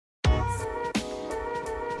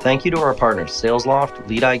Thank you to our partners SalesLoft,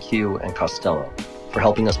 LeadIQ, and Costello for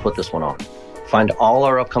helping us put this one on. Find all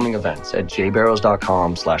our upcoming events at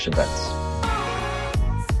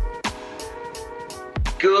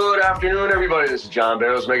jbarrows.com/events. Good afternoon, everybody. This is John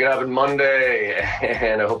Barrows, Make It Happen Monday,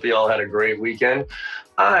 and I hope you all had a great weekend.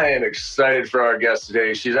 I am excited for our guest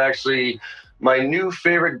today. She's actually my new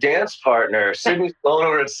favorite dance partner, Sydney Sloan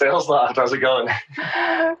over at SalesLoft. How's it going?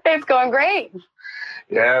 It's going great.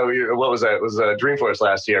 Yeah, what was that? It was Dreamforce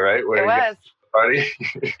last year, right? Where it was. Party.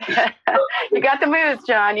 You got the moves,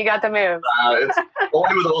 John. You got the moves. It's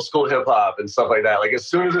only with old school hip hop and stuff like that. Like as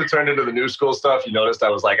soon as it turned into the new school stuff, you noticed I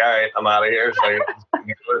was like, all right, I'm out of here.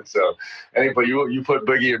 So anybody, you put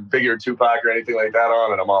Biggie or Tupac or anything like that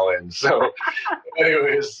on, and I'm all in. So,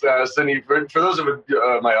 anyways, Sydney, for those of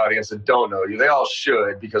my audience that don't know you, they all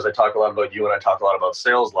should because I talk a lot about you and I talk a lot about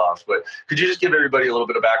SalesLoft. But could you just give everybody a little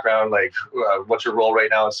bit of background, like what's your role right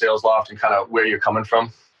now at SalesLoft and kind of where you're coming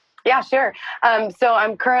from? Yeah, sure. So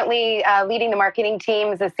I'm currently leading the marketing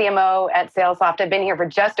team as a CMO at SalesLoft. I've been here for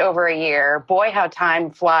just over a year. Boy, how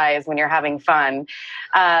time flies when you're having fun.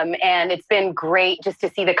 And it's been great just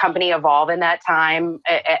to see the company evolve in that time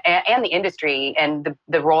and the industry and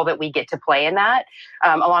the role that we get to play in that,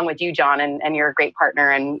 along with you, John, and you're a great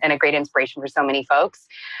partner and a great inspiration for so many folks.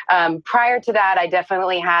 Prior to that, I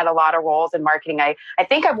definitely had a lot of roles in marketing. I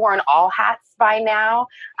think I've worn all hats by now.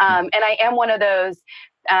 And I am one of those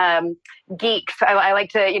geeks. I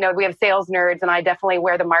like to, we have sales nerds, and I definitely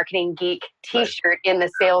wear the marketing geek t-shirt in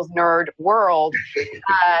the sales nerd world.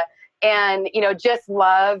 And, just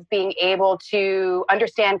love being able to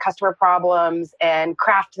understand customer problems and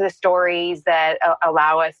craft the stories that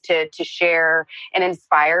allow us to share and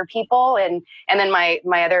inspire people. And then my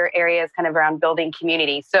other area is kind of around building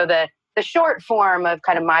community. So the short form of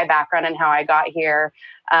kind of my background and how I got here,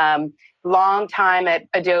 long time at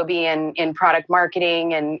Adobe in product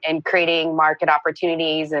marketing and creating market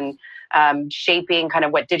opportunities and shaping kind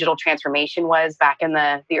of what digital transformation was back in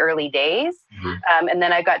the early days. Mm-hmm. And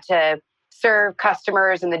then I got to serve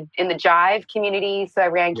customers in the Jive community. So I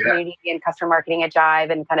ran community and customer marketing at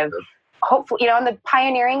Jive and kind of hopefully, on the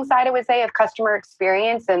pioneering side, I would say, of customer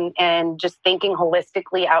experience and just thinking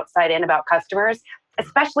holistically outside in about customers,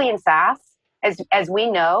 especially in SaaS. As we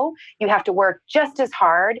know, you have to work just as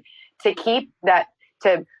hard to keep that,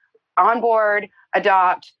 to onboard,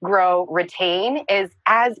 adopt, grow, retain is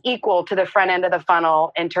as equal to the front end of the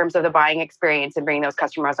funnel in terms of the buying experience and bringing those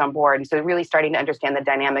customers on board. And so really starting to understand the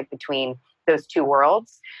dynamic between those two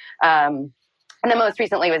worlds. And then most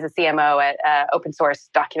recently was a CMO at an open source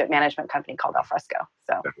document management company called Alfresco.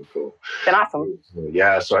 So cool. It's been awesome.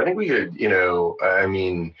 Yeah. So I think we could,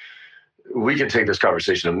 we could take this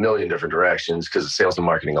conversation a million different directions because of sales and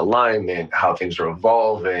marketing alignment, how things are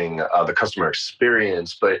evolving, the customer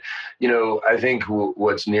experience. But, I think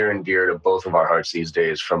what's near and dear to both of our hearts these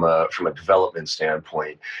days from a development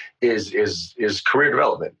standpoint is career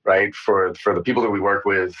development, right? For the people that we work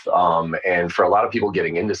with and for a lot of people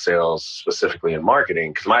getting into sales, specifically in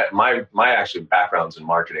marketing, because my actually background's in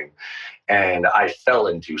marketing. And I fell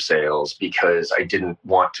into sales because I didn't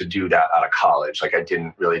want to do that out of college. Like it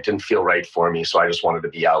didn't feel right for me. So I just wanted to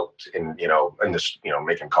be out in this,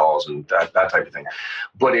 making calls and that type of thing.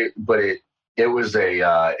 But it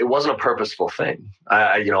wasn't a purposeful thing.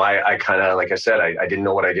 I kind of, like I said, I didn't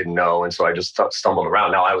know what I didn't know. And so I just stumbled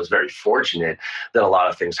around. Now I was very fortunate that a lot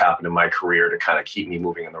of things happened in my career to kind of keep me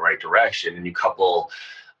moving in the right direction. And you couple,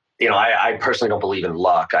 I personally don't believe in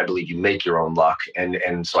luck. I believe you make your own luck.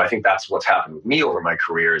 And so I think that's what's happened with me over my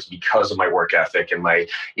career is because of my work ethic and my,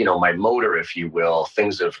 my motor, if you will,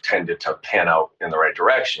 things have tended to pan out in the right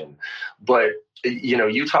direction. But,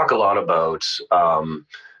 you talk a lot about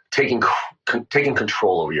taking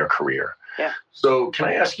control over your career. Yeah. So can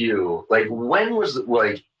I ask you, when was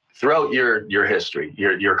throughout your history,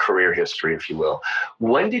 your career history, if you will,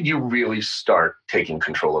 when did you really start taking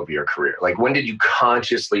control of your career? When did you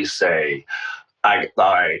consciously say, I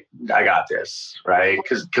got this, right?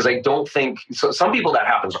 Because I don't think, so some people that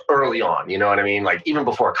happens early on, you know what I mean? Even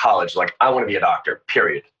before college, I want to be a doctor,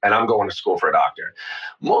 period. And I'm going to school for a doctor.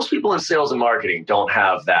 Most people in sales and marketing don't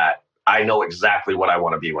have that, I know exactly what I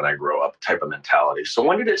want to be when I grow up type of mentality. So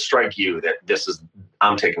when did it strike you that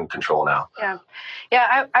I'm taking control now? Yeah.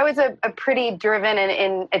 I was a pretty driven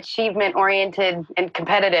and achievement oriented and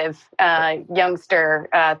competitive youngster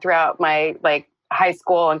throughout my high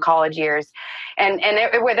school and college years. And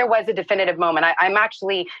there was a definitive moment. I'm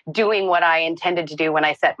actually doing what I intended to do when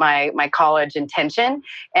I set my college intention.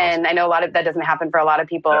 And I know a lot of that doesn't happen for a lot of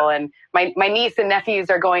people. Yeah. And my niece and nephews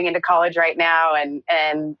are going into college right now. And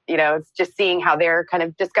it's just seeing how they're kind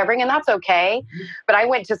of discovering, and that's okay. Mm-hmm. But I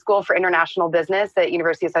went to school for international business at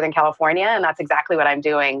University of Southern California, and that's exactly what I'm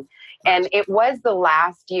doing. And it was the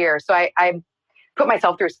last year. So I put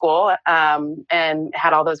myself through school and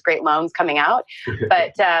had all those great loans coming out.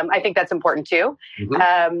 But I think that's important too.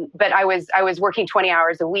 Mm-hmm. But I was working 20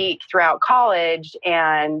 hours a week throughout college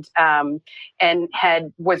and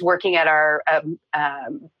was working at our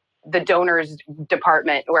the donors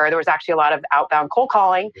department, where there was actually a lot of outbound cold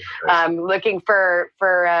calling, looking for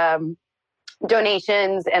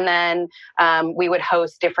donations, and then we would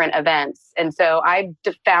host different events. And so I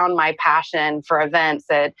found my passion for events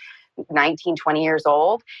at 19, 20 years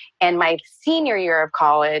old. And my senior year of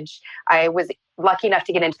college, I was lucky enough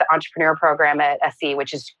to get into the entrepreneur program at SC,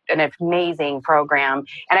 which is an amazing program.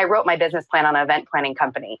 And I wrote my business plan on an event planning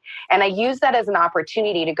company. And I used that as an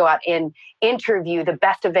opportunity to go out and interview the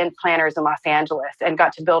best event planners in Los Angeles and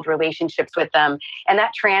got to build relationships with them. And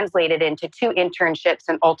that translated into 2 internships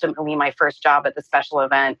and ultimately my first job at the Special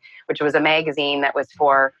Event, which was a magazine that was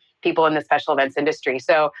for people in the special events industry.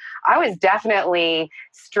 So I was definitely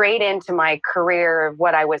straight into my career of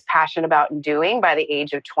what I was passionate about and doing by the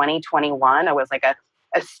age of 20, 21. I was like I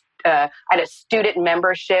had a student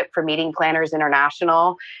membership for Meeting Planners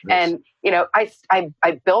International. Yes. And,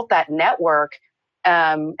 I built that network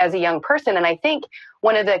as a young person. And I think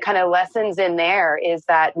one of the kind of lessons in there is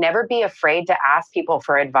that never be afraid to ask people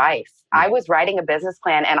for advice. I was writing a business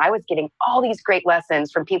plan and I was getting all these great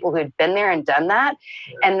lessons from people who had been there and done that.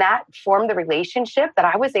 Yeah. And that formed the relationship that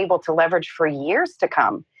I was able to leverage for years to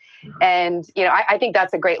come. Yeah. And, I think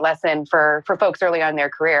that's a great lesson for folks early on in their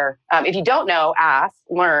career. If you don't know, ask,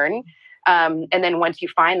 learn. And then once you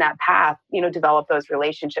find that path, develop those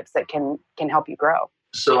relationships that can help you grow.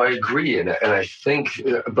 So I agree. And I think,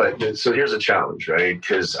 but so here's a challenge, right?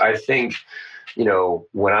 Because I think,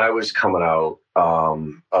 when I was coming out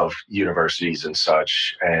of universities and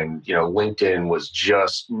such, and, LinkedIn was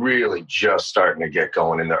just starting to get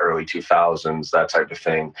going in the early 2000s, that type of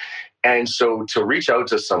thing. And so to reach out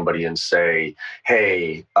to somebody and say,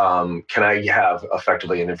 hey, can I have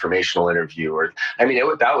effectively an informational interview? Or,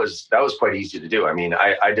 that was quite easy to do.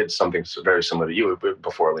 I did something very similar to you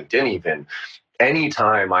before LinkedIn even.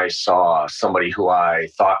 Anytime I saw somebody who I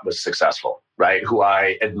thought was successful, right, who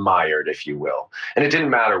I admired, if you will, and it didn't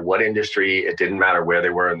matter what industry, it didn't matter where they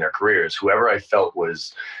were in their careers, whoever I felt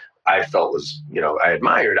was, I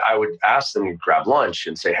admired, I would ask them to grab lunch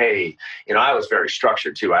and say, hey, I was very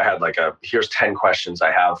structured too. I had here's 10 questions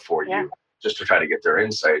I have for you, just to try to get their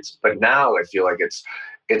insights. But now I feel like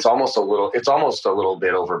it's almost a little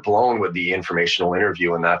bit overblown with the informational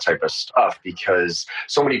interview and that type of stuff, because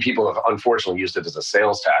so many people have unfortunately used it as a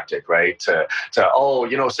sales tactic, right?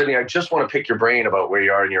 Sydney, I just want to pick your brain about where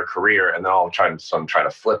you are in your career, and then I'll try to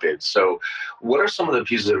flip it. So what are some of the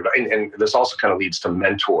pieces of, and this also kind of leads to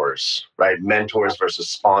mentors, right? Mentors versus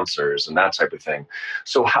sponsors and that type of thing.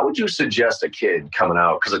 So how would you suggest a kid coming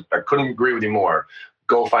out, because I couldn't agree with you more,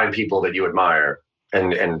 go find people that you admire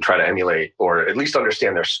and try to emulate, or at least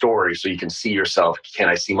understand their story so you can see yourself. Can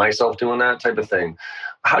I see myself doing that type of thing?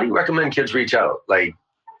 How do you recommend kids reach out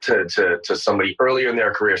to somebody earlier in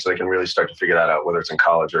their career so they can really start to figure that out, whether it's in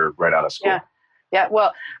college or right out of school? Yeah.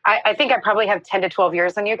 Well, I think I probably have 10 to 12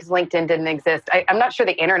 years on you because LinkedIn didn't exist. I'm not sure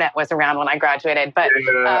the internet was around when I graduated, but we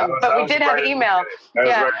did have email.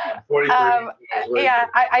 I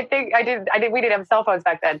think I did. We didn't have cell phones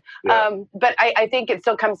back then. Yeah. But I think it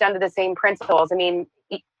still comes down to the same principles.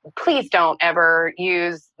 Please don't ever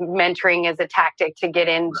use mentoring as a tactic to get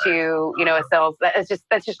into, a sales.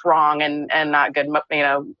 That's just wrong and not good,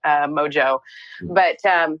 mojo. But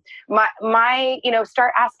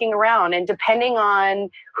start asking around, and depending on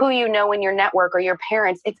who you know in your network or your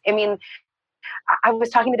parents, I was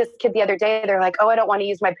talking to this kid the other day. They're like, oh, I don't want to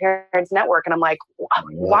use my parents' network. And I'm like,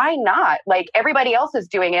 why not? Everybody else is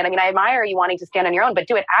doing it. I admire you wanting to stand on your own, but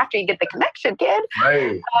do it after you get the connection, kid.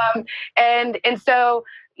 Right. And so,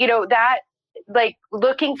 that,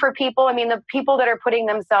 looking for people, the people that are putting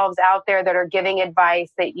themselves out there, that are giving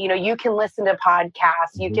advice, that, you can listen to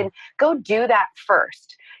podcasts, you can go do that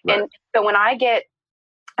first. Right. And so when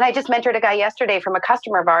and I just mentored a guy yesterday from a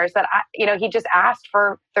customer of ours that he just asked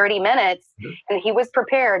for 30 minutes and he was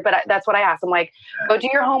prepared, but that's what I asked. I'm like, go do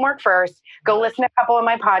your homework first, go listen to a couple of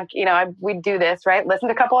my we do this, right? Listen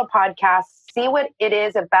to a couple of podcasts, see what it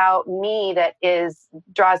is about me that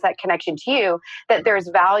draws that connection to you, that there's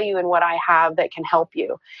value in what I have that can help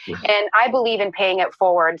you. Mm-hmm. And I believe in paying it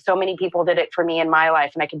forward. So many people did it for me in my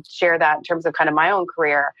life, and I can share that in terms of kind of my own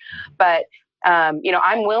career. But I'm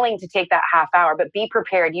willing to take that half hour, but be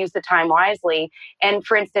prepared, use the time wisely. And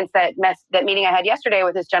for instance, that meeting I had yesterday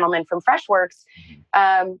with this gentleman from Freshworks,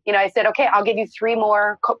 I said, okay, I'll give you three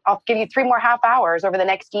more half hours over the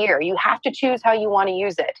next year. You have to choose how you want to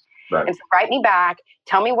use it. Right. And so write me back,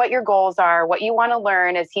 tell me what your goals are, what you want to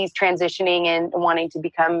learn as he's transitioning and wanting to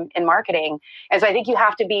become in marketing. And so I think you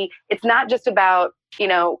have to it's not just about,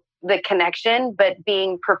 the connection, but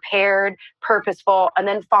being prepared, purposeful, and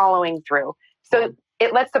then following through. So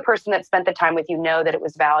it lets the person that spent the time with you know that it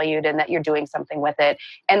was valued and that you're doing something with it.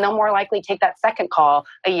 And they'll more likely take that second call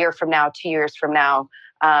a year from now, 2 years from now,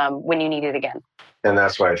 when you need it again. And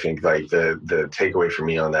that's why I think like the takeaway for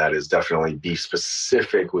me on that is definitely be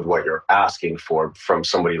specific with what you're asking for from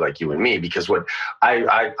somebody like you and me, because what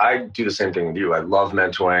I do the same thing with you. I love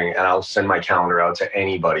mentoring, and I'll send my calendar out to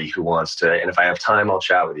anybody who wants to. And if I have time, I'll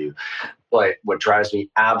chat with you. But what drives me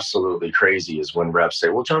absolutely crazy is when reps say,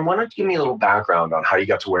 well, John, why don't you give me a little background on how you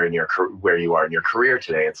got to where you are in your career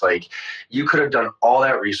today? It's like, you could have done all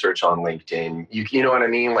that research on LinkedIn. You know what I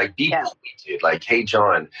mean? Like, be pointed. Like, hey,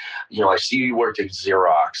 John, I see you worked at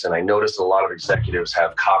Xerox, and I noticed a lot of executives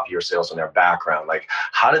have copier sales in their background. Like,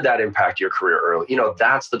 how did that impact your career early?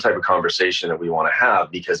 That's the type of conversation that we want to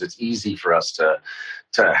have, because it's easy for us to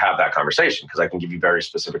have that conversation, because I can give you very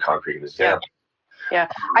specific, concrete examples. Yeah,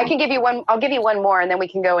 I can give you one. I'll give you one more, and then we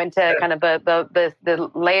can go into kind of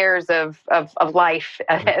the layers of life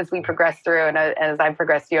as we progress through, and as I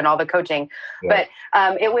progress through, and all the coaching. Yeah.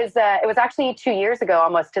 But it was actually 2 years ago,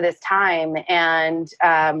 almost to this time, and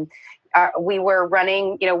we were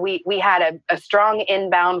running. We had a strong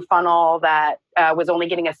inbound funnel that was only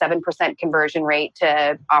getting a 7% conversion rate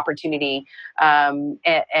to opportunity, and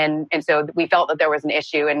so we felt that there was an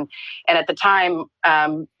issue. And at the time,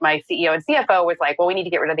 my CEO and CFO was like, "Well, we need to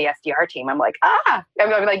get rid of the SDR team." I'm like, I'm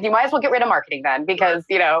like, you might as well get rid of marketing then, because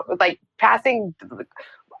like passing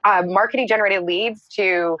marketing generated leads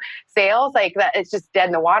to sales, like that, it's just dead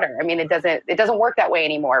in the water. I mean, it doesn't work that way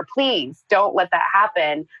anymore. Please don't let that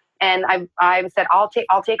happen. And I've said, I'll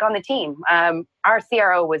take on the team. Our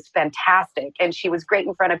CRO was fantastic, and she was great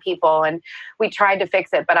in front of people, and we tried to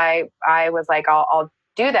fix it, but I was like, I'll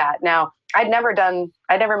do that. Now, I'd never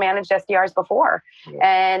managed SDRs before.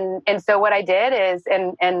 Yeah. And so what I did is,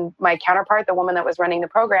 and my counterpart, the woman that was running the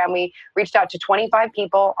program, we reached out to 25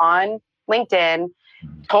 people on LinkedIn,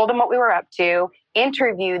 told them what we were up to,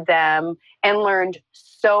 interviewed them, and learned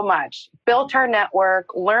so much. Built our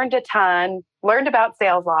network, learned a ton, learned about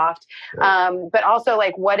SalesLoft, but also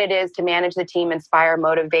like what it is to manage the team, inspire,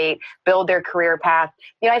 motivate, build their career path.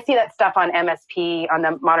 I see that stuff on MSP, on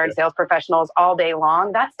the Modern Sales Professionals all day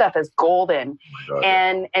long. That stuff is golden.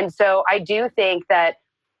 And so I do think that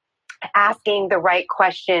asking the right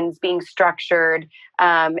questions, being structured,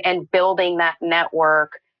 and building that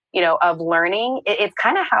network, of learning, it's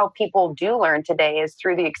kind of how people do learn today, is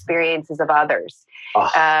through the experiences of others.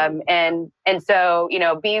 And so,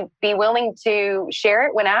 be willing to share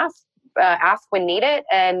it when asked, ask when needed,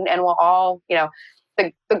 and we'll all,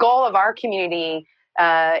 the goal of our community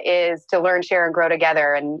is to learn, share, and grow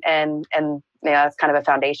together. And that's kind of a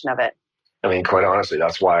foundation of it. I mean, quite honestly,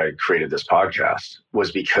 that's why I created this podcast,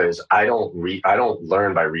 was because I don't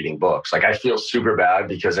learn by reading books. Like, I feel super bad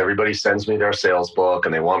because everybody sends me their sales book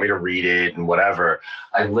and they want me to read it and whatever.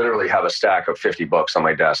 I literally have a stack of 50 books on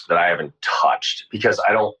my desk that I haven't touched, because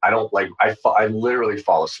I literally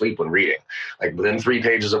fall asleep when reading. Like, within 3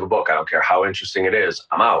 pages of a book, I don't care how interesting it is,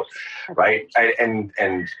 I'm out. Right.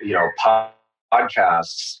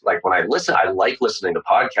 Podcasts, like when I listen, I like listening to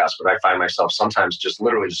podcasts, but I find myself sometimes just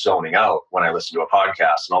literally zoning out when I listen to a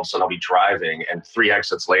podcast, and all of a sudden I'll be driving, and 3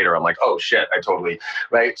 exits later, I'm like, oh shit,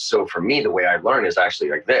 right? So for me, the way I learn is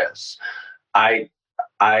actually like this.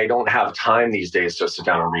 I don't have time these days to sit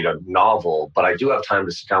down and read a novel, but I do have time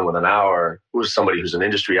to sit down with an hour with somebody who's an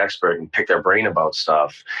industry expert and pick their brain about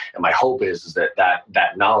stuff. And my hope is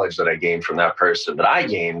that knowledge that I gain from that person, that I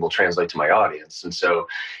gain, will translate to my audience. And so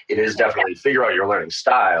it is definitely figure out your learning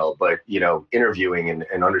style, but interviewing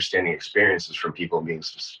and understanding experiences from people and being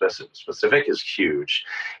specific is huge.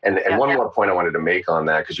 And one more point I wanted to make on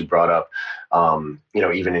that, because you brought up,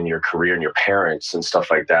 even in your career and your parents and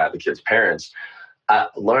stuff like that, the kids' parents.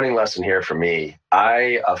 learning lesson here for me.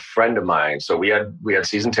 A friend of mine, so we had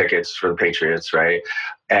season tickets for the Patriots, right?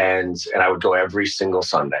 And I would go every single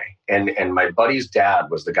Sunday. And my buddy's dad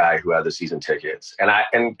was the guy who had the season tickets. And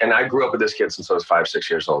I grew up with this kid since I was 5, 6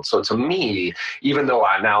 years old. So to me, even though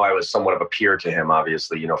I was somewhat of a peer to him,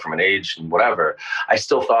 obviously, from an age and whatever, I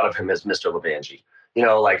still thought of him as Mr. Levangie.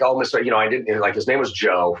 Like, oh, Mr. I didn't, like, his name was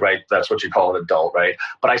Joe, right? That's what you call an adult, right?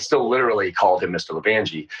 But I still literally called him Mr.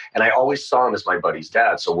 Levangie. And I always saw him as my buddy's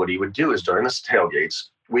dad. So what he would do is during the tailgates,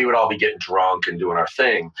 we would all be getting drunk and doing our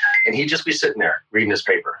thing. And he'd just be sitting there reading his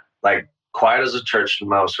paper, like quiet as a church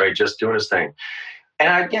mouse, right? Just doing his thing.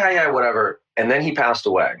 And yeah, whatever. And then he passed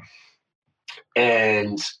away.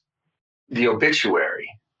 And the obituary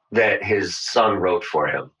that his son wrote for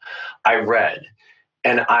him, I read.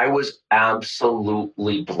 And I was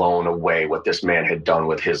absolutely blown away what this man had done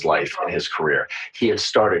with his life and his career. He had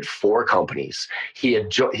started 4 companies. He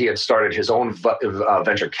had started his own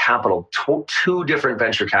venture capital, two different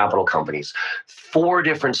venture capital companies, 4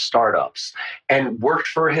 different startups, and worked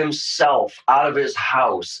for himself out of his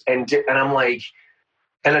house. And I'm like,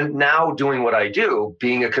 and I'm now doing what I do,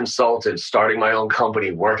 being a consultant, starting my own company,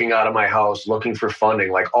 working out of my house, looking for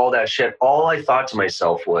funding, like all that shit. All I thought to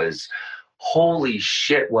myself was, holy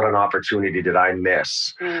shit, what an opportunity did I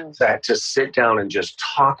miss that to sit down and just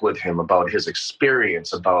talk with him about his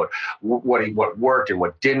experience, about what worked and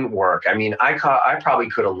what didn't work. I mean, I probably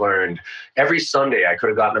could have learned every Sunday. I could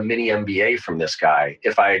have gotten a mini MBA from this guy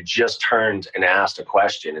if I had just turned and asked a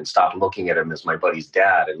question and stopped looking at him as my buddy's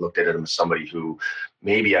dad and looked at him as somebody who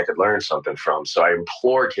maybe I could learn something from. So I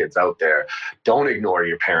implore kids out there, don't ignore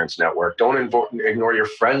your parents' network. Don't ignore your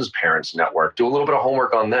friends' parents' network. Do a little bit of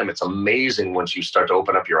homework on them. It's amazing once you start to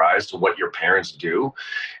open up your eyes to what your parents do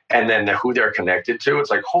and then who they're connected to. It's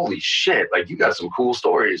like, holy shit, like you got some cool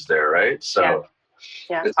stories there, right? So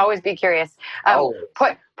yeah. Always be curious.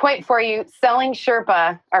 Point for you, Selling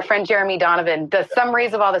Sherpa, our friend Jeremy Donovan does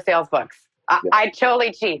summaries of all the sales books. I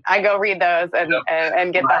totally cheat. I go read those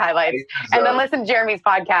and get the highlights. And then listen to Jeremy's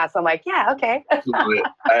podcast. I'm like, yeah, okay.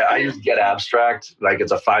 I use Get Abstract. Like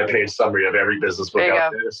it's a 5-page summary of every business book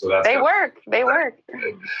out there. So that's They work.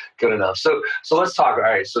 Good enough. So let's talk. All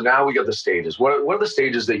right. So now we got the stages. What are the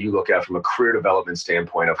stages that you look at from a career development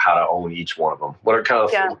standpoint of how to own each one of them? What are kind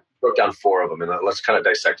of broke down 4 of them, and let's kind of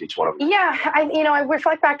dissect each one of them. Yeah, I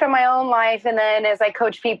reflect back on my own life, and then as I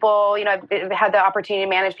coach people, I've had the opportunity to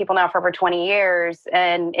manage people now for over 20 years,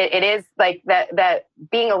 and it is like that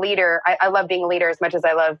being a leader. I love being a leader as much as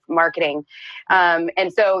I love marketing,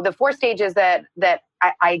 and so the 4 stages that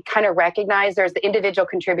I kind of recognize, there's the individual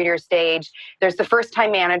contributor stage, there's the first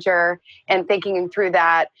time manager, and thinking through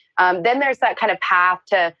that. Then there's that kind of path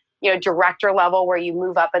to director level where you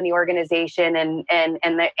move up in the organization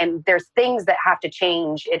and there's things that have to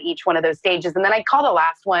change at each one of those stages. And then I call the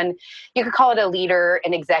last one, you could call it a leader,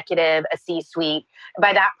 an executive, a C-suite.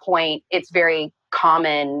 By that point, it's very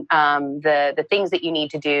common, the things that you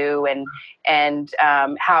need to do and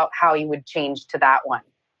how you would change to that one.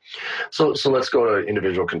 So let's go to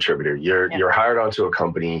individual contributor. You're hired onto a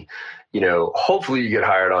company. Hopefully you get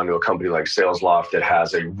hired onto a company like SalesLoft that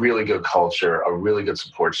has a really good culture, a really good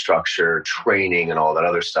support structure, training, and all that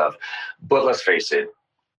other stuff. But let's face it,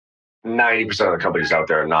 90% of the companies out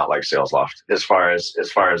there are not like SalesLoft as far as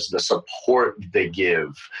the support they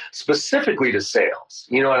give specifically to sales.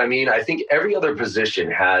 You know what I mean? I think every other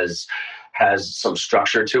position has some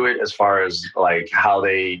structure to it as far as like how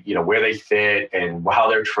they, where they fit and how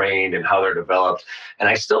they're trained and how they're developed. And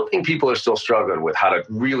I still think people are still struggling with how to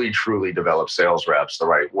really, truly develop sales reps the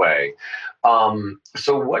right way.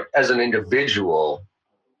 So what, as an individual,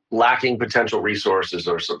 lacking potential resources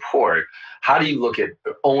or support, how do you look at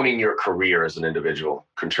owning your career as an individual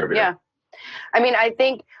contributor? Yeah. I mean, I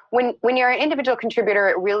think when you're an individual contributor,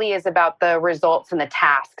 it really is about the results and the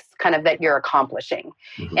tasks kind of that you're accomplishing.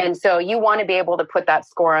 Mm-hmm. And so you want to be able to put that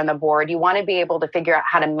score on the board. You want to be able to figure out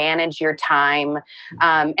how to manage your time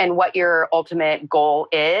and what your ultimate goal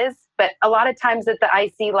is. But a lot of times at the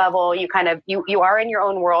IC level, you are in your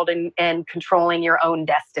own world and controlling your own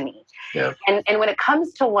destiny. Yeah. And when it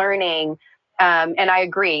comes to learning, and I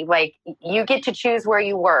agree, like you get to choose where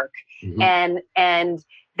you work. Mm-hmm. And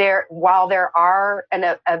while there are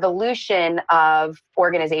an evolution of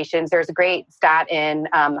organizations, there's a great stat in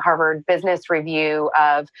Harvard Business Review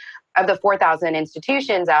of the 4,000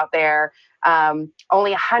 institutions out there, only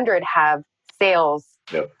 100 have sales,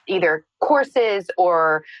 either courses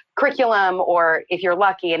or curriculum, or if you're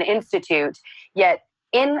lucky, an institute. Yet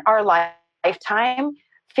in our lifetime,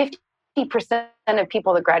 50 50% of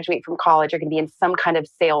people that graduate from college are going to be in some kind of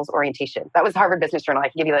sales orientation. That was Harvard Business Journal. I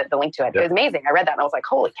can give you the link to it. It was amazing. I read that and I was like,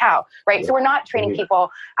 holy cow, right? So we're not training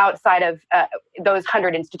people outside of those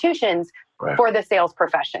 100 institutions for the sales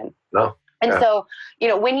profession. No. And so,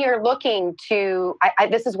 when you're looking to,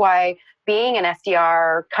 this is why being an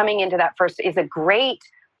SDR coming into that first is a great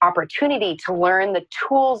opportunity to learn the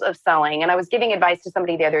tools of selling. And I was giving advice to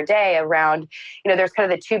somebody the other day around, there's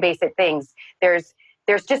kind of the two basic things. There's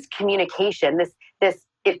just communication.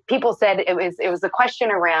 People said it was a question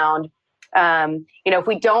around, if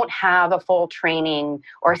we don't have a full training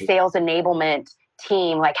or sales enablement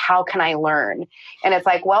team, like how can I learn? And it's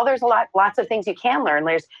like, well, there's lots of things you can learn.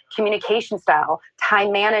 There's communication style,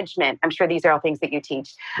 time management. I'm sure these are all things that you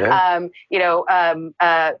teach. Yeah.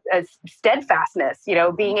 Steadfastness,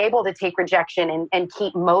 being able to take rejection and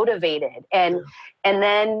keep motivated and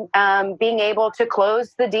then being able to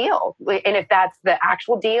close the deal. And if that's the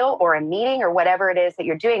actual deal or a meeting or whatever it is that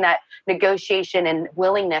you're doing, that negotiation and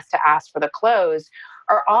willingness to ask for the close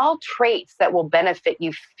are all traits that will benefit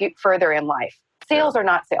you further in life. Sales are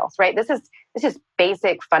not sales, right? This is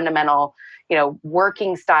basic, fundamental,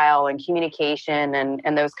 working style and communication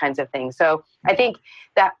and those kinds of things. So I think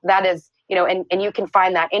that is, and you can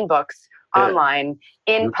find that in books, online,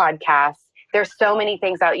 in podcasts. There's so many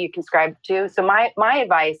things out you can subscribe to. So my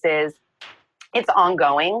advice is it's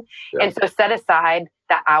ongoing. Yeah. And so set aside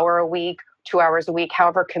that hour a week, 2 hours a week,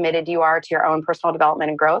 however committed you are to your own personal development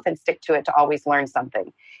and growth, and stick to it to always learn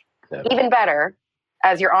something. Yeah. Even better,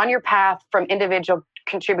 as you're on your path from individual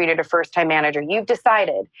contributor to first-time manager, you've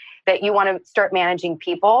decided that you want to start managing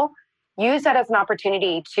people, use that as an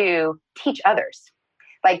opportunity to teach others.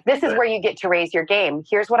 Like, this is where you get to raise your game.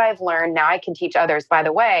 Here's what I've learned. Now I can teach others. By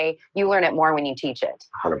the way, you learn it more when you teach it.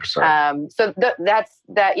 100%. So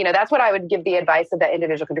that's what I would give the advice of that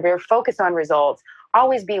individual contributor. Focus on results.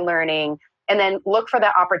 Always be learning. And then look for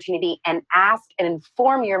that opportunity and ask and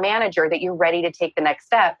inform your manager that you're ready to take the next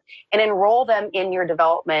step and enroll them in your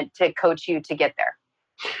development to coach you to get there.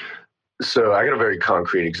 So I got a very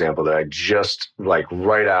concrete example that I just right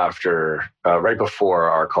before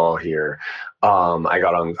our call here, I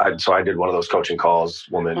got on. So I did one of those coaching calls.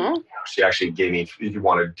 Woman, she actually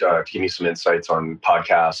wanted to give me some insights on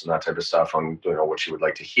podcasts and that type of stuff on what she would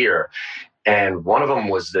like to hear. And one of them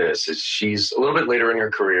was this: she's a little bit later in her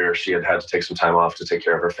career. She had to take some time off to take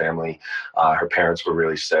care of her family. Her parents were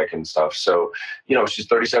really sick and stuff. So, she's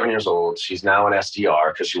 37 years old. She's now an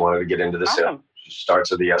SDR because she wanted to get into the sales. She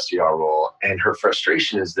starts at the SDR role. And her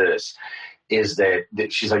frustration is that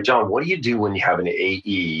she's like, John, what do you do when you have an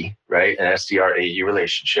AE, right? An SDR AE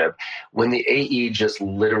relationship, when the AE just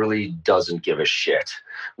literally doesn't give a shit,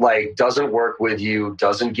 like doesn't work with you,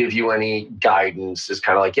 doesn't give you any guidance, is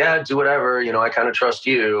kind of like, yeah, do whatever, I kind of trust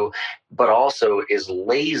you, but also is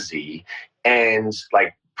lazy. And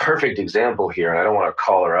like, perfect example here, and I don't want to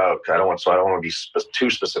call her out, I don't want to be too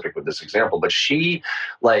specific with this example, but she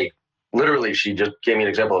literally, she just gave me an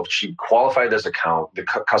example of she qualified this account. The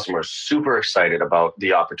customer is super excited about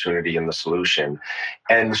the opportunity and the solution.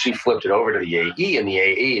 And she flipped it over to the AE, and the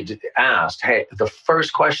AE asked, hey, the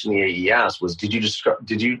first question the AE asked was, did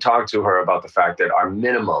you talk to her about the fact that our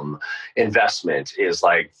minimum investment is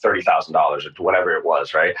like $30,000 or whatever it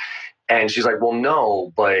was, right? And she's like, well,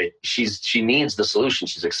 no, but she needs the solution.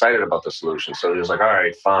 She's excited about the solution. So he was like, all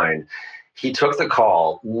right, fine. He took the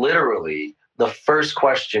call. Literally, the first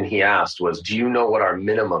question he asked was, do you know what our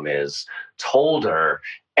minimum is? Told her,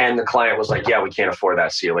 and the client was like, yeah, we can't afford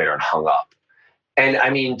that. See you later, and hung up. And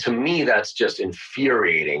I mean, to me, that's just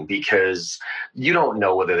infuriating because you don't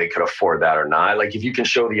know whether they could afford that or not. Like, if you can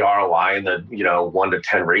show the ROI and the 1 to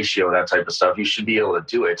 10 ratio, that type of stuff, you should be able to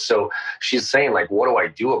do it. So she's saying, like, what do I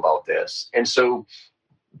do about this? And so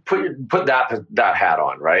put that hat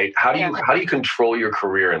on, right? How do you control your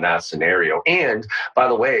career in that scenario? And by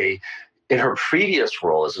the way, in her previous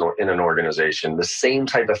role in an organization, the same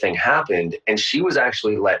type of thing happened, and she was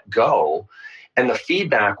actually let go. And the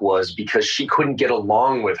feedback was because she couldn't get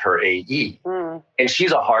along with her AE. And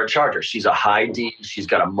she's a hard charger. She's a high D. She's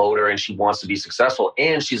got a motor, and she wants to be successful.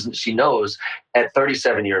 And she knows at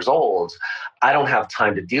 37 years old, I don't have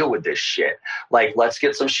time to deal with this shit. Like, let's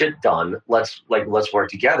get some shit done. Let's work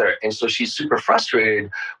together. And so she's super frustrated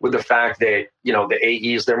with the fact that,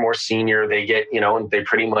 the AEs, they're more senior. They get, and they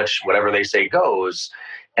pretty much whatever they say goes.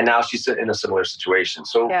 And now she's in a similar situation.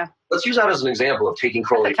 So let's use that as an example of taking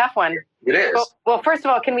control. That's a tough one. It is. Well, first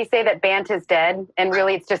of all, can we say that BANT is dead? And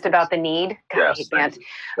really, it's just about the need. God, Yes. I hate BANT.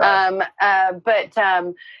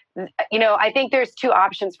 I think there's two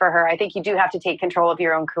options for her. I think you do have to take control of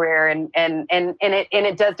your own career, and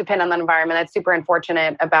it does depend on the environment. That's super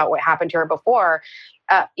unfortunate about what happened to her before.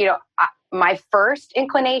 My first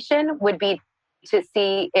inclination would be to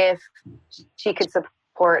see if she could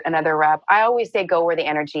support another rep. I always say go where the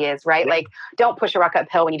energy is, right? Like, don't push a rock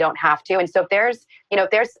uphill when you don't have to. And so if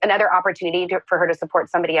there's another opportunity for her to support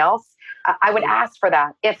somebody else, I would ask for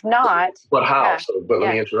that. If not, but how?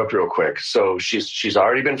 Let me interrupt real quick. So she's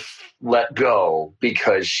already been let go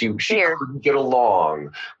because she couldn't get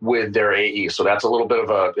along with their AE. So that's a little bit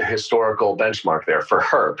of a historical benchmark there for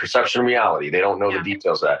her. Perception and reality. They don't know the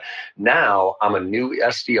details of that. Now I'm a new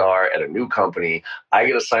SDR at a new company. I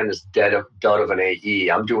get assigned this dud of an AE.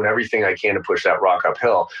 I'm doing everything I can to push that rock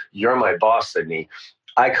uphill. You're my boss, Sydney.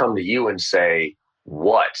 I come to you and say,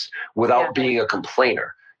 what? Without being a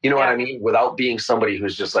complainer. You know what I mean? Without being somebody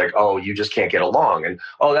who's just like, oh, you just can't get along. And,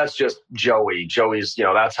 oh, that's just Joey. Joey's,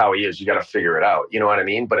 that's how he is. You got to figure it out. You know what I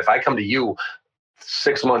mean? But if I come to you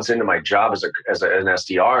 6 months into my job as an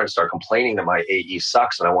SDR and start complaining that my AE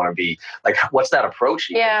sucks and I want to be like, what's that approach?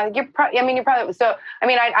 Yeah, you're probably, so,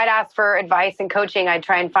 I'd ask for advice and coaching. I'd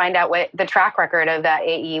try and find out what the track record of that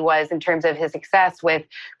AE was in terms of his success with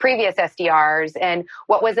previous SDRs, and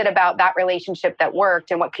what was it about that relationship that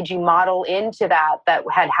worked, and what could you model into that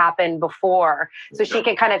had happened before, so she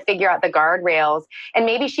can kind of figure out the guardrails, and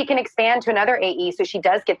maybe she can expand to another AE so she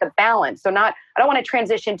does get the balance. So I don't want to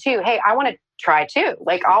transition to, hey, I want to try too.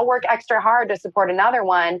 Like, I'll work extra hard to support another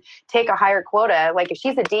one, take a higher quota. Like, if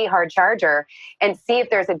she's a D hard charger, and see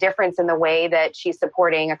if there's a difference in the way that she's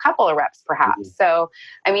supporting a couple of reps, perhaps. Mm-hmm. So,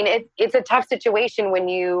 it's a tough situation when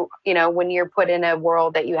when you're put in a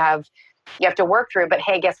world that you have to work through. But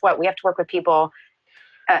hey, guess what? We have to work with people,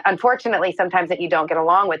 unfortunately, sometimes that you don't get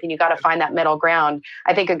along with, and you got to find that middle ground.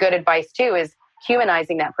 I think a good advice too is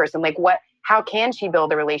humanizing that person. Like, how can she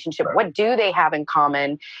build a relationship? Right. What do they have in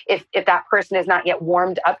common? If that person is not yet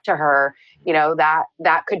warmed up to her,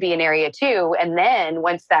 that could be an area too. And then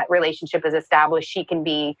once that relationship is established, she can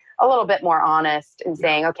be a little bit more honest in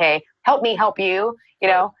saying, okay, help me help you.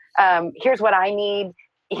 Here's what I need.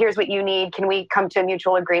 Here's what you need. Can we come to a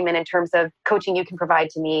mutual agreement in terms of coaching you can provide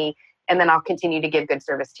to me? And then I'll continue to give good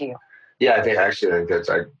service to you. Yeah, I think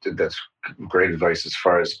that's great advice as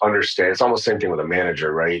far as understand. It's almost the same thing with a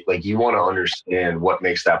manager, right? Like, you want to understand what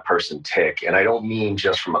makes that person tick. And I don't mean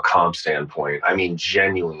just from a comp standpoint. I mean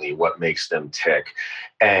genuinely what makes them tick,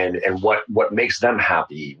 and what makes them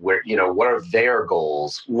happy. Where, what are their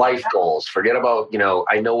goals, life goals? Forget about,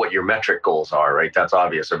 I know what your metric goals are, right? That's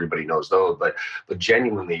obvious. Everybody knows those. But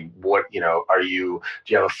genuinely, what, do you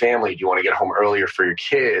have a family? Do you want to get home earlier for your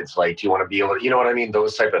kids? Like, do you want to be able to, you know what I mean?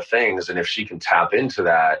 Those type of things. And if she can tap into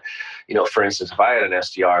that, for instance, if I had an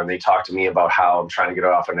SDR and they talked to me about how I'm trying to get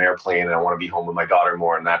off an airplane and I want to be home with my daughter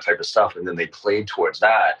more and that type of stuff, and then they played towards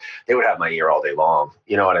that, they would have my ear all day long.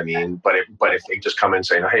 You know what I mean? But if they just come in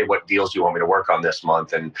saying, hey, what deals do you want me to work on this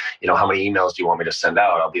month? And, how many emails do you want me to send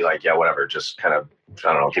out? I'll be like, yeah, whatever. Just kind of,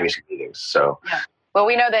 I don't know, give me some meetings. So, well,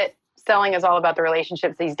 we know that selling is all about the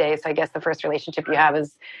relationships these days. So I guess the first relationship you have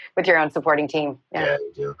is with your own supporting team. Yeah,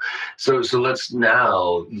 you do. So let's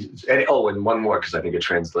now, and one more, because I think it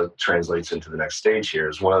translates into the next stage here,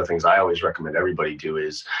 is one of the things I always recommend everybody do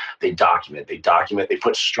is they document, they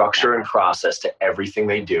put structure and process to everything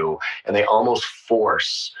they do, and they almost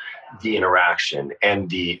force the interaction and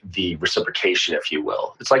the reciprocation, if you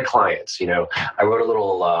will. It's like clients, I wrote a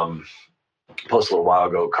little, post a little while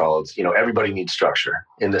ago called, everybody needs structure,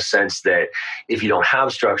 in the sense that if you don't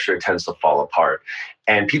have structure, it tends to fall apart.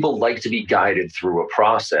 And people like to be guided through a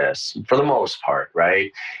process for the most part,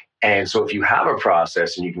 right? And so if you have a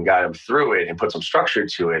process and you can guide them through it and put some structure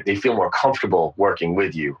to it, they feel more comfortable working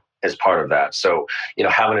with you as part of that. So,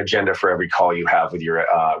 have an agenda for every call you have with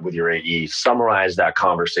your AE, summarize that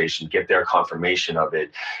conversation, get their confirmation of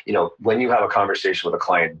it. When you have a conversation with a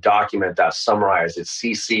client, document that, summarize it,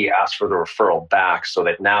 CC, ask for the referral back, so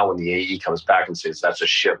that now when the AE comes back and says that's a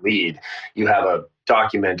shit lead, you have a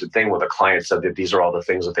documented thing where the client said that these are all the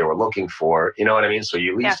things that they were looking for. You know what I mean? So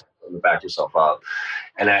you at least back yourself up.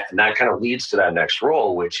 And that kind of leads to that next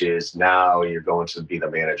role, which is now you're going to be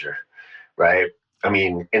the manager, right? I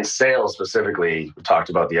mean, in sales specifically, we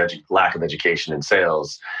talked about the lack of education in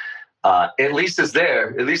sales. At least it's there.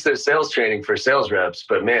 At least there's sales training for sales reps.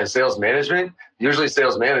 But man, sales management, usually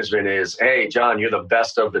sales management is, hey, John, you're the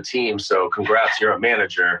best of the team. So congrats, you're a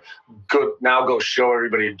manager. Good. Now go show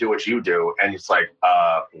everybody to do what you do. And it's like,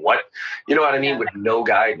 what? You know what I mean? With no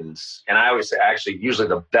guidance. And I always say, actually, usually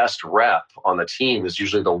the best rep on the team is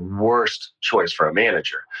usually the worst choice for a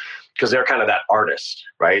manager, because they're kind of that artist,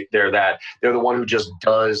 right? They're the one who just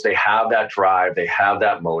does. They have that drive. They have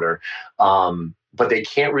that motor. But they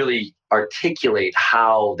can't really articulate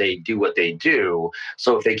how they do what they do.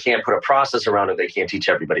 So if they can't put a process around it, they can't teach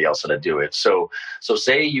everybody else how to do it. So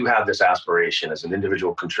say you have this aspiration as an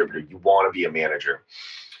individual contributor, you want to be a manager.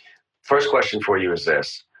 First question for you is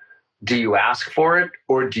this: do you ask for it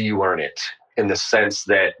or do you earn it? In the sense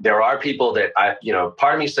that there are people that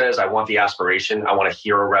part of me says, I want the aspiration. I want to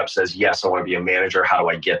hear a rep says, yes, I want to be a manager. How do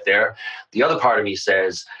I get there? The other part of me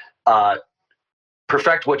says,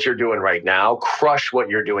 perfect what you're doing right now, crush what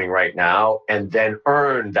you're doing right now, and then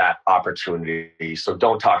earn that opportunity. So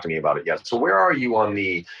don't talk to me about it yet. So where are you on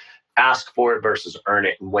the ask for it versus earn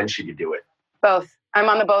it, and when should you do it? Both. I'm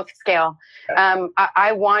on the both scale. Okay.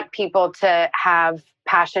 I want people to have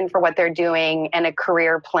passion for what they're doing and a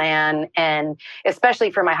career plan, and especially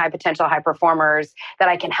for my high potential, high performers, that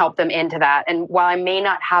I can help them into that. And while I may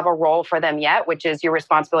not have a role for them yet, which is your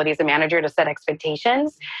responsibility as a manager to set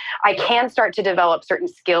expectations, I can start to develop certain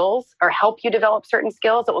skills or help you develop certain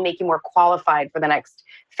skills that will make you more qualified for the next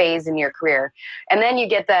phase in your career. And then you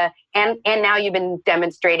get and now you've been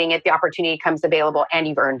demonstrating it, the opportunity comes available and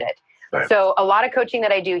you've earned it. Right. So a lot of coaching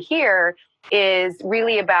that I do here is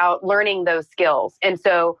really about learning those skills. And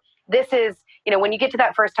so this is, when you get to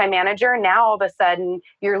that first time manager, now all of a sudden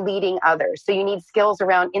you're leading others. So you need skills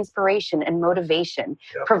around inspiration and motivation,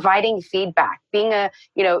 providing feedback, being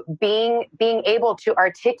able to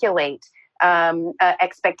articulate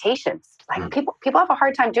expectations. Like people have a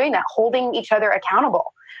hard time doing that, holding each other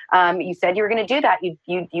accountable. You said you were going to do that.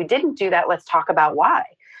 You didn't do that. Let's talk about why.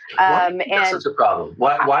 Why do you think that's such a problem?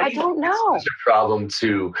 Why I don't know. It's such a problem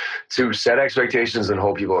to set expectations and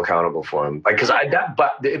hold people accountable for them? Because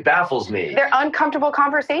it baffles me. They're uncomfortable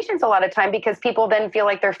conversations a lot of time because people then feel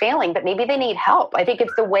like they're failing, but maybe they need help. I think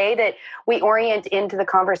it's the way that we orient into the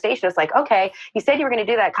conversation. It's like, okay, you said you were going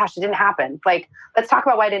to do that. Gosh, it didn't happen. Like, let's talk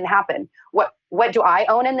about why it didn't happen. What do I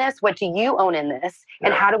own in this? What do you own in this?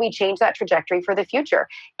 And how do we change that trajectory for the future?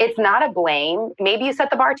 It's not a blame. Maybe you set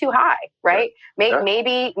the bar too high, right?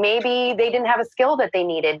 Maybe they didn't have a skill that they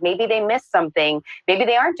needed. Maybe they missed something. Maybe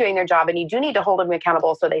they aren't doing their job and you do need to hold them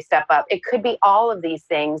accountable so they step up. It could be all of these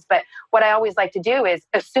things. But what I always like to do is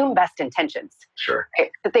assume best intentions. Sure.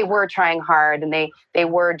 Right? That they were trying hard and they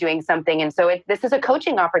were doing something. And so this is a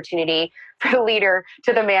coaching opportunity for the leader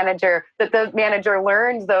to the manager, that the manager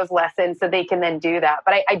learns those lessons so they can then do that.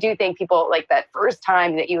 But I do think people like that first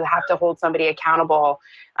time that you have to hold somebody accountable.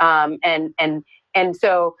 And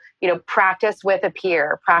so, practice with a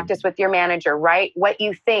peer, practice with your manager, write what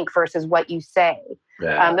you think versus what you say.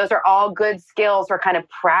 Yeah. Those are all good skills for kind of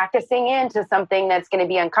practicing into something that's going to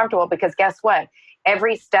be uncomfortable, because guess what?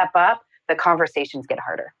 Every step up, the conversations get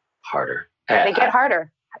harder. They get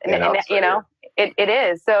harder. It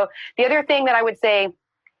is. So the other thing that I would say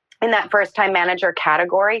in that first time manager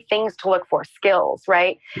category, things to look for, skills,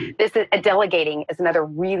 right? This is delegating is another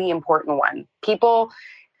really important one.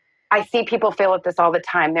 I see people fail at this all the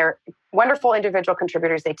time. They're wonderful individual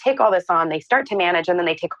contributors. They take all this on, they start to manage, and then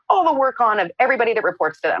they take all the work on of everybody that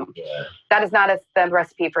reports to them. Yeah. That is not the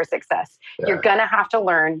recipe for success. Yeah. You're going to have to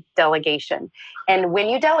learn delegation. And when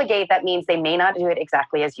you delegate, that means they may not do it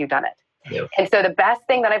exactly as you've done it. Yep. And so the best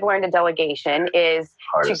thing that I've learned in delegation is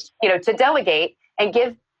to delegate and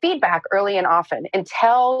give feedback early and often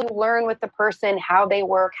until you learn with the person how they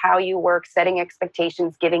work, how you work, setting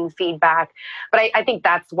expectations, giving feedback. But I think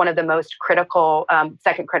that's one of the most critical,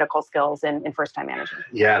 second critical skills in first-time management.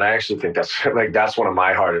 Yeah, and I actually think that's one of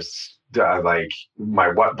my hardest.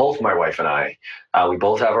 Both my wife and I, we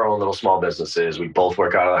both have our own little small businesses. We both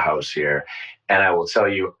work out of the house here. And I will tell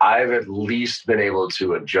you, I've at least been able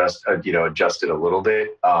to adjust it a little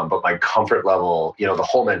bit. But my comfort level, the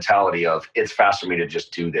whole mentality of it's faster for me to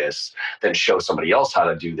just do this than show somebody else how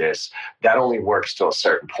to do this, that only works to a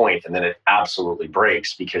certain point, and then it absolutely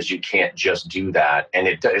breaks because you can't just do that, and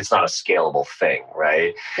it's not a scalable thing,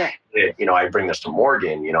 right? Yeah. I bring this to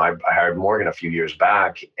Morgan. I hired Morgan a few years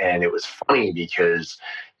back, and it was funny because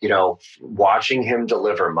watching him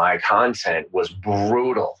deliver my content was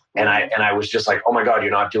brutal. And I was just like, oh my God,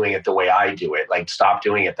 you're not doing it the way I do it. Like, stop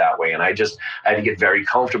doing it that way. And I had to get very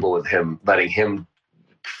comfortable with him, letting him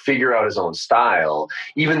figure out his own style,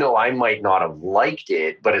 even though I might not have liked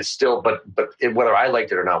it, but it's still, whether I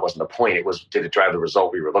liked it or not wasn't the point. It was, did it drive the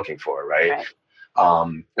result we were looking for, right?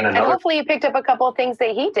 And hopefully you picked up a couple of things that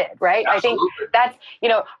he did, right? Absolutely. I think that's,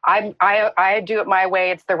 I do it my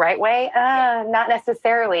way. It's the right way. Not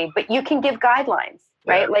necessarily, but you can give guidelines,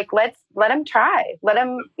 right? Like let them try, let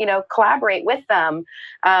them, collaborate with them.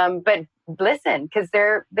 But listen, because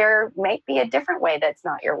there might be a different way that's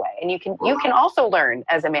not your way. And you can also learn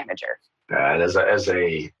as a manager. And as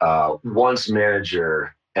a once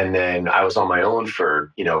manager, and then I was on my own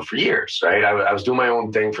for years, right? I was doing my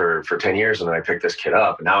own thing for 10 years, and then I picked this kid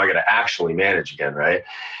up, and now I got to actually manage again, right?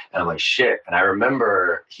 And I'm like, shit. And I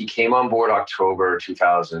remember he came on board October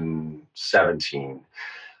 2017.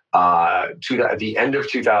 At the end of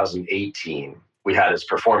 2018, we had his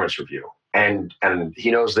performance review. And he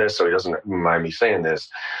knows this, so he doesn't mind me saying this.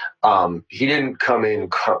 He didn't come in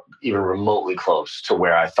even remotely close to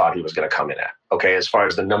where I thought he was going to come in at, okay, as far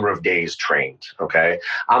as the number of days trained, okay?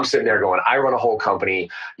 I'm sitting there going, I run a whole company.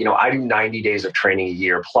 I do 90 days of training a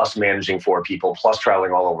year, plus managing 4 people, plus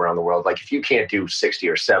traveling all over around the world. Like, if you can't do 60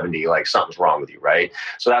 or 70, like, something's wrong with you, right?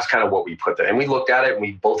 So that's kind of what we put there. And we looked at it, and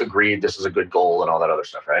we both agreed this is a good goal and all that other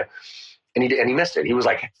stuff, right? And he missed it. He was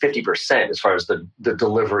like 50% as far as the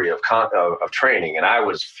delivery of training. And I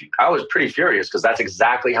was pretty furious, because that's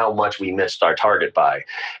exactly how much we missed our target by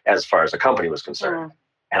as far as the company was concerned.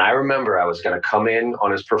 And I remember I was going to come in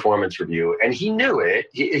on his performance review, and he knew it.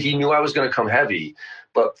 He knew I was going to come heavy.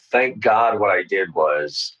 But thank God what I did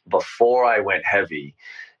was, before I went heavy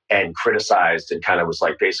and criticized and kind of was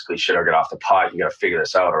like, basically, shit, or get off the pot. You got to figure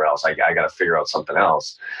this out, or else I got to figure out something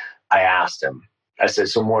else. I asked him. I said,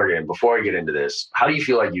 so Morgan, before I get into this, how do you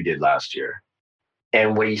feel like you did last year?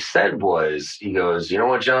 And what he said was, he goes, you know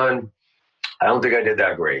what, John, I don't think I did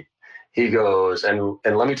that great. He goes, and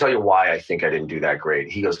let me tell you why I think I didn't do that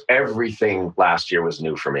great. He goes, everything last year was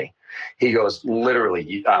new for me. He goes,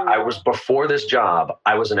 literally, I was, before this job,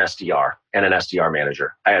 I was an SDR and an SDR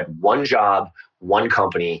manager. I had one job, one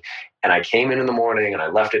company, and I came in the morning and I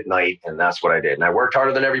left at night, and that's what I did. And I worked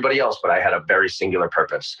harder than everybody else, but I had a very singular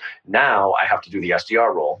purpose. Now I have to do the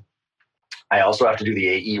SDR role. I also have to do the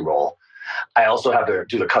AE role. I also have to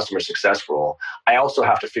do the customer success role. I also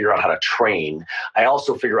have to figure out how to train. I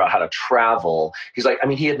also figure out how to travel. He's like,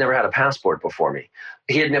 he had never had a passport before me.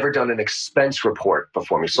 He had never done an expense report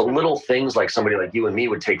before me. So little things like somebody like you and me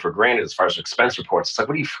would take for granted as far as expense reports. It's like,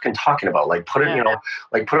 what are you freaking talking about? Like, put it,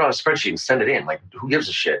 put it on a spreadsheet and send it in. Like, who gives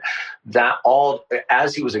a shit? That all,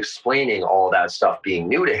 as he was explaining all that stuff being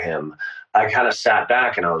new to him, I kind of sat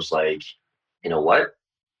back and I was like, you know what?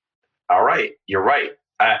 All right, you're right.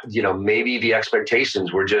 Maybe the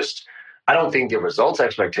expectations were just, I don't think the results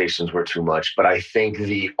expectations were too much, but I think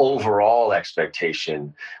the overall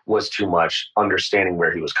expectation was too much, understanding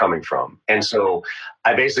where he was coming from. And so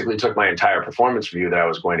I basically took my entire performance review that I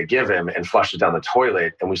was going to give him and flushed it down the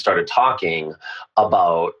toilet. And we started talking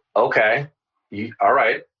about, okay, all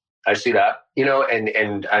right, I see that,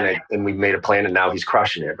 and we made a plan, and now he's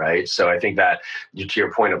crushing it, right? So I think that, to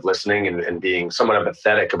your point of listening and being somewhat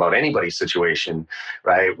empathetic about anybody's situation,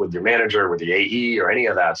 right, with your manager, with the AE or any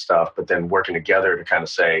of that stuff, but then working together to kind of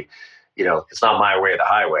say, it's not my way or the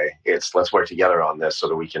highway. It's, let's work together on this so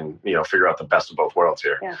that we can, figure out the best of both worlds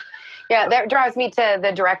here. Yeah. Yeah, that drives me to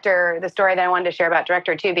the director, the story that I wanted to share about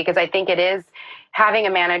director too, because I think it is having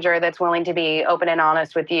a manager that's willing to be open and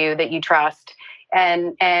honest with you, that you trust.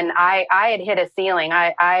 And I had hit a ceiling.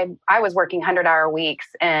 I was working 100-hour weeks,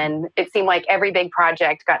 and it seemed like every big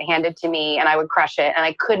project got handed to me and I would crush it. And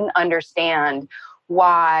I couldn't understand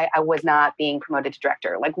why I was not being promoted to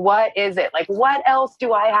director. Like, what is it? Like, what else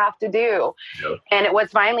do I have to do? Yep. And it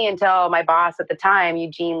was finally until my boss at the time,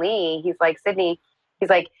 Eugene Lee, he's like, Sydney, he's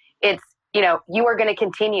like, it's, you are going to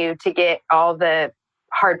continue to get all the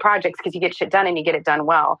hard projects because you get shit done and you get it done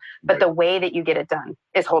well. But the way that you get it done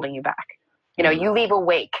is holding you back. You leave a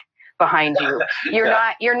wake behind you.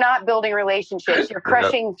 You're not building relationships. You're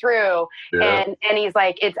crushing through. Yeah. And he's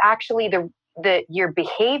like, it's actually your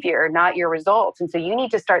behavior, not your results. And so you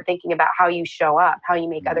need to start thinking about how you show up, how you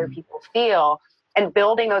make other people feel, and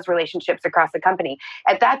building those relationships across the company.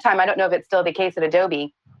 At that time, I don't know if it's still the case at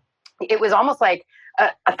Adobe, it was almost like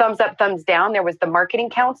a thumbs up, thumbs down. There was the marketing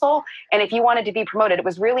council. And if you wanted to be promoted, it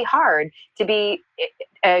was really hard to be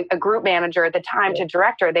a group manager at the time to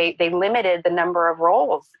director. They limited the number of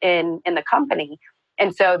roles in the company.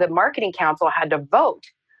 And so the marketing council had to vote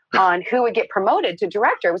on who would get promoted to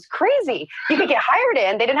director. It was crazy. You could get hired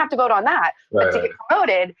in. They didn't have to vote on that. Right. But to get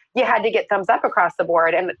promoted, you had to get thumbs up across the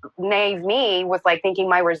board. And naive me was like thinking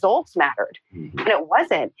my results mattered. Mm-hmm. And it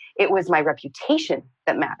wasn't. It was my reputation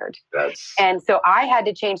that mattered. And so I had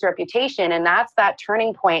to change the reputation. And that's that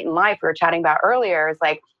turning point in life we were chatting about earlier. Is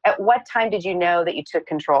like, at what time did you know that you took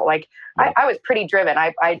control? Like, I was pretty driven.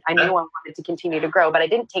 I knew I wanted to continue to grow, but I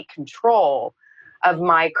didn't take control of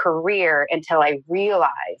my career until I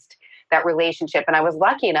realized that relationship. And I was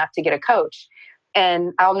lucky enough to get a coach.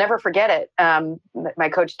 And I'll never forget it. My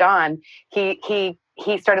coach, Don, he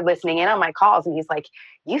started listening in on my calls, and he's like,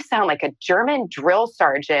 you sound like a German drill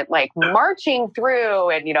sergeant, like marching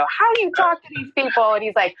through, and how do you talk to these people? And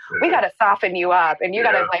he's like, we got to soften you up, and you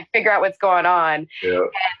got to like figure out what's going on. Yeah. And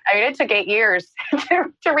I mean, it took 8 years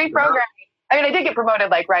to reprogram me. I mean, I did get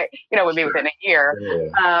promoted like within a year.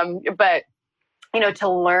 Yeah. But to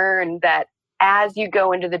learn that as you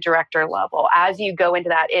go into the director level, as you go into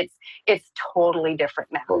that, it's totally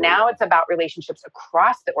different now. Totally. Now it's about relationships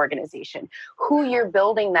across the organization, who you're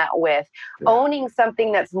building that with, owning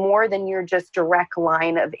something that's more than your just direct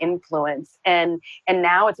line of influence. And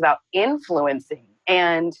now it's about influencing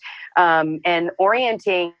and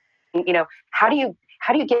orienting, how do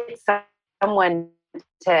you get someone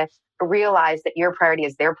to realize that your priority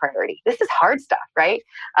is their priority. This is hard stuff, right?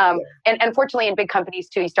 And unfortunately, in big companies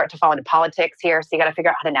too, you start to fall into politics here. So you got to figure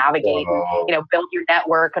out how to navigate, build your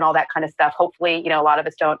network and all that kind of stuff. Hopefully, a lot of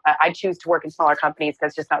us don't. I choose to work in smaller companies because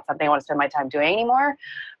it's just not something I want to spend my time doing anymore.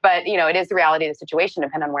 But it is the reality of the situation,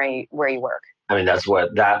 depending on where you work. I mean,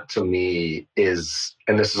 that to me is,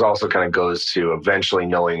 and this is also kind of goes to eventually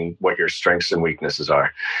knowing what your strengths and weaknesses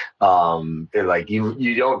are. Like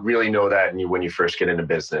you don't really know that when you first get into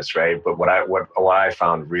business, right? But what I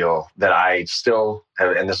found real that I still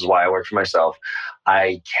have, and this is why I work for myself,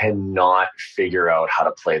 I cannot figure out how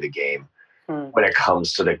to play the game when it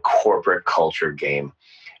comes to the corporate culture game.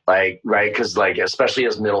 Right? Because especially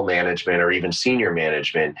as middle management or even senior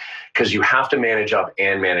management, because you have to manage up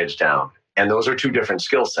and manage down. And those are two different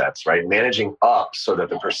skill sets, right? Managing up so that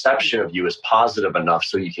the perception of you is positive enough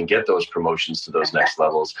so you can get those promotions to those next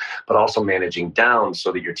levels, but also managing down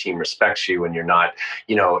so that your team respects you and you're not,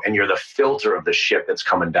 and you're the filter of the ship that's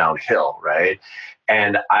coming downhill, right?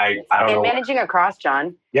 And I don't know. And managing across,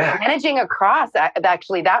 John. Yeah. Managing across,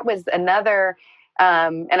 actually, that was another,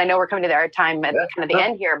 and I know we're coming to our time at kind of the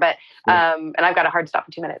end here, but, and I've got a hard stop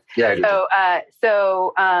in 2 minutes. Yeah.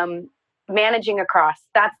 So managing across,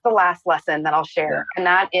 that's the last lesson that I'll share. Yeah. And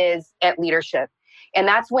that is at leadership. And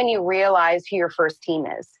that's when you realize who your first team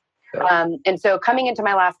is. Yeah. And so coming into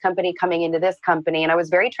my last company, coming into this company, and I was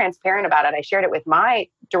very transparent about it. I shared it with my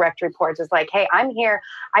direct reports. It's like, hey, I'm here.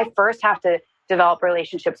 I first have to develop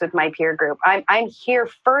relationships with my peer group. I'm here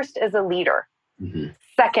first as a leader,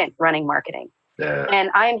 second running marketing. Yeah.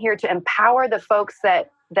 And I'm here to empower the folks that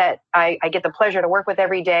I get the pleasure to work with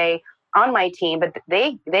every day on my team, but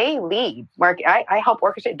they lead. I help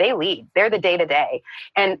orchestrate. They lead. They're the day-to-day,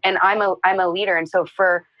 and I'm a leader. And so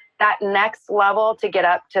for that next level to get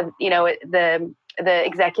up to the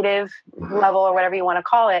executive level or whatever you want to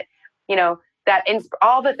call it, that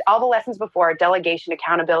all the lessons before: delegation,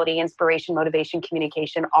 accountability, inspiration, motivation,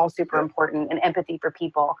 communication, all super important, and empathy for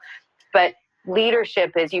people. But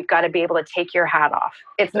leadership is you've got to be able to take your hat off.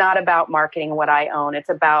 It's not about marketing what I own. It's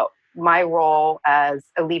about my role as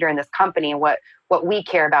a leader in this company and what we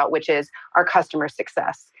care about, which is our customer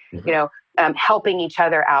success, helping each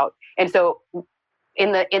other out. And so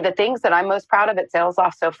in the things that I'm most proud of at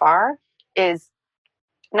SalesLoft so far is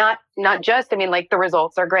not just, the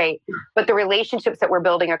results are great, but the relationships that we're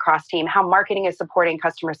building across team, how marketing is supporting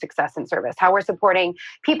customer success and service, how we're supporting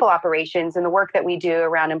people operations and the work that we do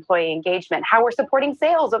around employee engagement, how we're supporting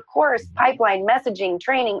sales, of course, pipeline, messaging,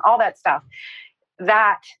 training, all that stuff.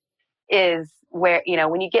 That is where,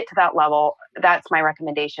 when you get to that level, that's my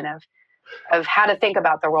recommendation of how to think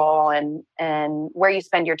about the role and where you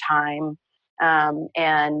spend your time,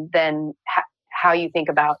 and then how you think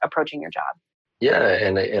about approaching your job. Yeah.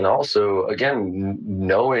 And also, again,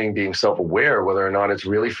 being self-aware whether or not it's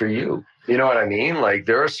really for you. You know what I mean? Like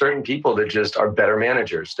there are certain people that just are better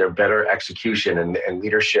managers. They're better execution and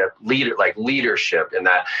leadership in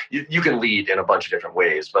that you can lead in a bunch of different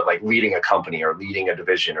ways, but like leading a company or leading a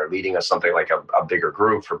division or leading something like a bigger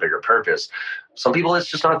group for bigger purpose. Some people, it's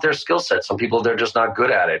just not their skill set. Some people, they're just not good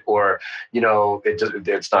at it, or,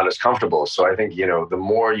 it's not as comfortable. So I think, the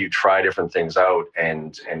more you try different things out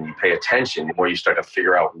and you pay attention, the more you start to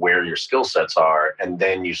figure out where your skill sets are. And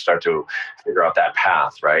then you start to figure out that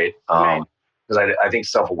path, right? because I think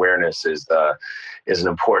self-awareness is an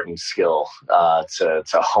important skill to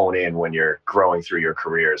hone in when you're growing through your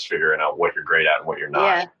career, is figuring out what you're great at and what you're not.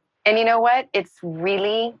 Yeah. And you know what? It's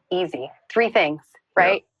really easy. 3 things,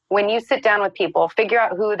 right? Yeah. When you sit down with people, figure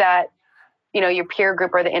out who that, your peer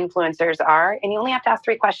group or the influencers are, and you only have to ask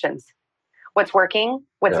 3 questions. What's working?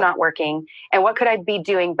 What's not working? And what could I be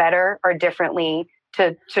doing better or differently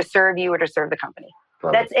to serve you or to serve the company?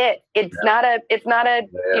 That's it. It's not a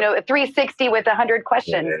 360 with 100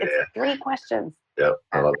 questions. It's 3 questions. Yep,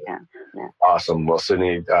 I love it. Yeah. Awesome. Well,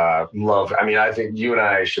 Sydney, I think you and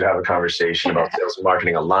I should have a conversation about sales and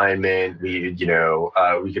marketing alignment. We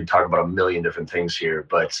could talk about a million different things here,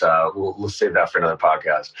 but we'll save that for another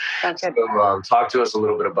podcast. Sounds good. So, talk to us a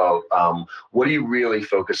little bit about what are you really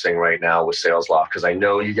focusing right now with SalesLoft? Because I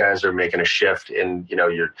know you guys are making a shift in,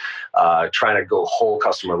 you're trying to go whole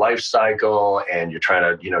customer life cycle, and you're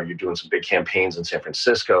trying to, you're doing some big campaigns in San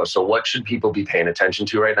Francisco. So what should people be paying attention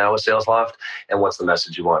to right now with SalesLoft? And what's the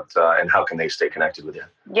message you want, and how can they stay connected with you?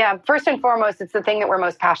 Yeah, first and foremost, it's the thing that we're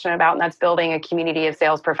most passionate about, and that's building a community of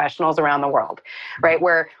sales professionals around the world, right?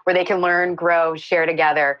 Where they can learn, grow, share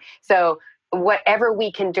together. So whatever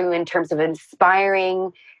we can do in terms of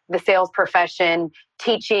inspiring the sales profession,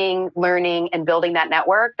 teaching, learning, and building that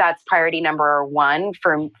network, that's priority number 1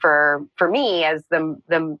 for me as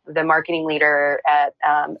the marketing leader at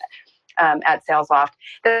SalesLoft.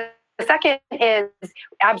 The second is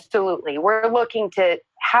absolutely, we're looking to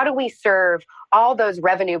how do we serve all those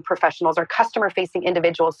revenue professionals or customer-facing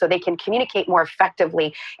individuals so they can communicate more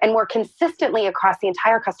effectively and more consistently across the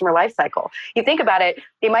entire customer lifecycle. You think about it,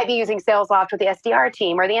 they might be using SalesLoft with the SDR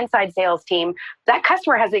team or the inside sales team. That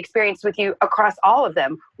customer has the experience with you across all of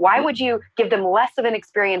them. Why would you give them less of an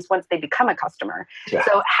experience once they become a customer? Yeah.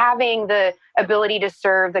 So having the ability to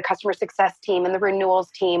serve the customer success team and the renewals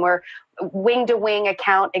team or wing-to-wing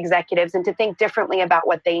account executives and to think differently about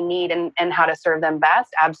what they need and how to serve them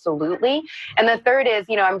best, absolutely. And the third is,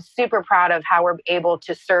 I'm super proud of how we're able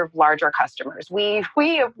to serve larger customers. We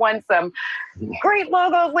have won some great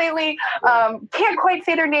logos lately. Can't quite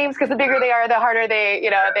say their names because the bigger they are, the harder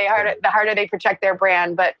the harder they protect their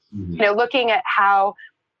brand. But looking at how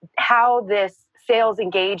this sales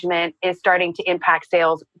engagement is starting to impact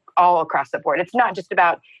sales all across the board. It's not just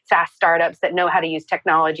about SaaS startups that know how to use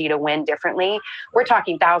technology to win differently. We're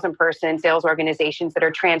talking 1,000-person sales organizations that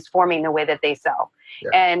are transforming the way that they sell. Yeah.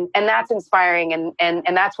 And that's inspiring. And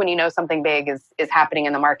that's when something big is happening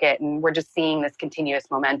in the market. And we're just seeing this continuous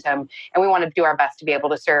momentum. And we want to do our best to be able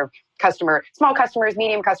to serve small customers,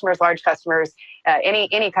 medium customers, large customers,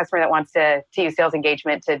 any customer that wants to use sales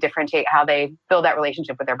engagement to differentiate how they build that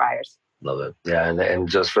relationship with their buyers. Love it. Yeah. And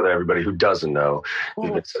just for everybody who doesn't know,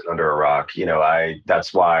 you've been sitting under a rock.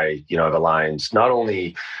 That's why, it aligns not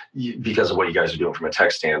only because of what you guys are doing from a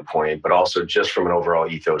tech standpoint, but also just from an overall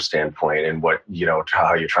ethos standpoint and what,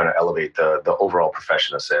 how you're trying to elevate the overall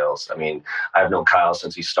profession of sales. I mean, I've known Kyle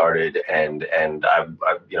since he started and I'm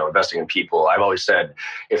investing in people. I've always said,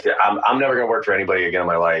 I'm never going to work for anybody again in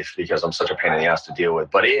my life because I'm such a pain in the ass to deal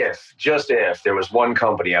with. But if there was one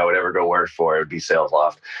company I would ever go work for, it would be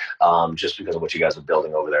SalesLoft. Just because of what you guys are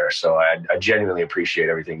building over there. So I genuinely appreciate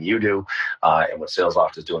everything you do and what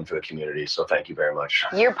SalesLoft is doing for the community. So thank you very much.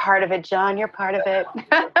 You're part of it, John. You're part of it.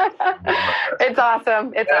 It's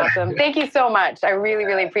awesome. It's awesome. Thank you so much. I really,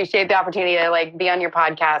 really appreciate the opportunity to be on your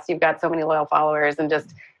podcast. You've got so many loyal followers and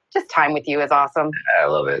just time with you is awesome. I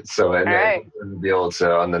love it. So, be able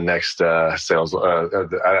to on the next sales. I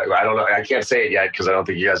don't know. I can't say it yet because I don't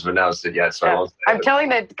think you guys have announced it yet. So I'm telling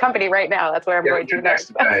the company right now. That's what I'm going to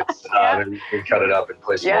next. Then we can cut it up and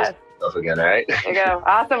place stuff again. All right. There you go.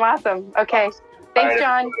 Awesome. Okay. Thanks,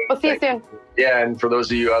 John. We'll see you soon. Yeah, and for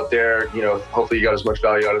those of you out there, hopefully you got as much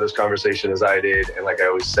value out of this conversation as I did. And like I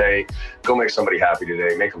always say, go make somebody happy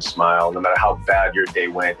today. Make them smile. No matter how bad your day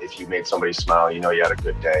went, if you made somebody smile, you had a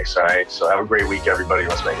good day. So, all right? So have a great week, everybody.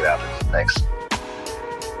 Let's make it happen. Thanks.